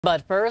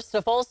But first,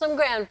 a Folsom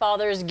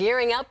grandfather's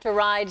gearing up to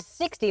ride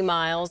 60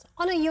 miles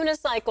on a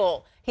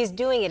unicycle. He's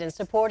doing it in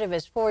support of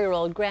his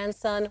 4-year-old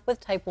grandson with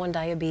type 1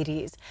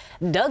 diabetes.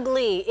 Doug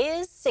Lee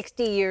is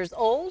 60 years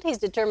old. He's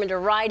determined to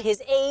ride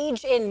his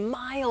age in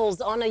miles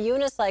on a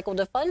unicycle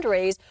to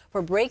fundraise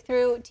for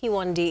Breakthrough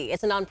T1D.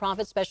 It's a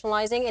nonprofit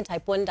specializing in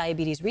type 1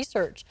 diabetes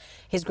research.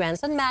 His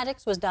grandson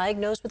Maddox was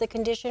diagnosed with the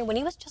condition when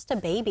he was just a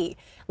baby.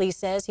 Lee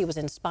says he was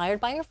inspired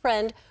by a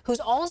friend who's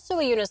also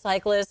a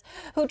unicyclist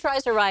who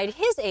tries to ride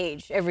his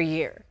age every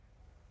year.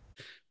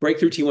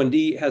 Breakthrough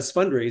T1D has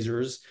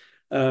fundraisers,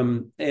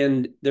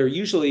 and they're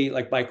usually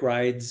like bike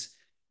rides,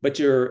 but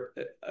you're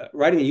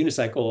riding a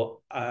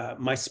unicycle.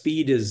 My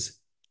speed is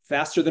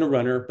faster than a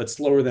runner, but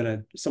slower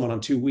than someone on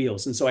 2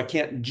 wheels. And so I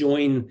can't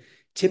join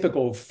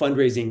typical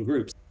fundraising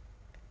groups.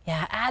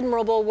 Yeah,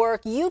 admirable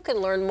work. You can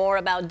learn more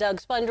about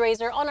Doug's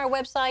fundraiser on our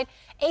website,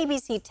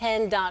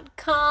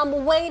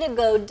 abc10.com. Way to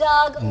go,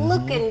 Doug.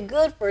 Looking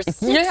good for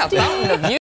 60. Yeah,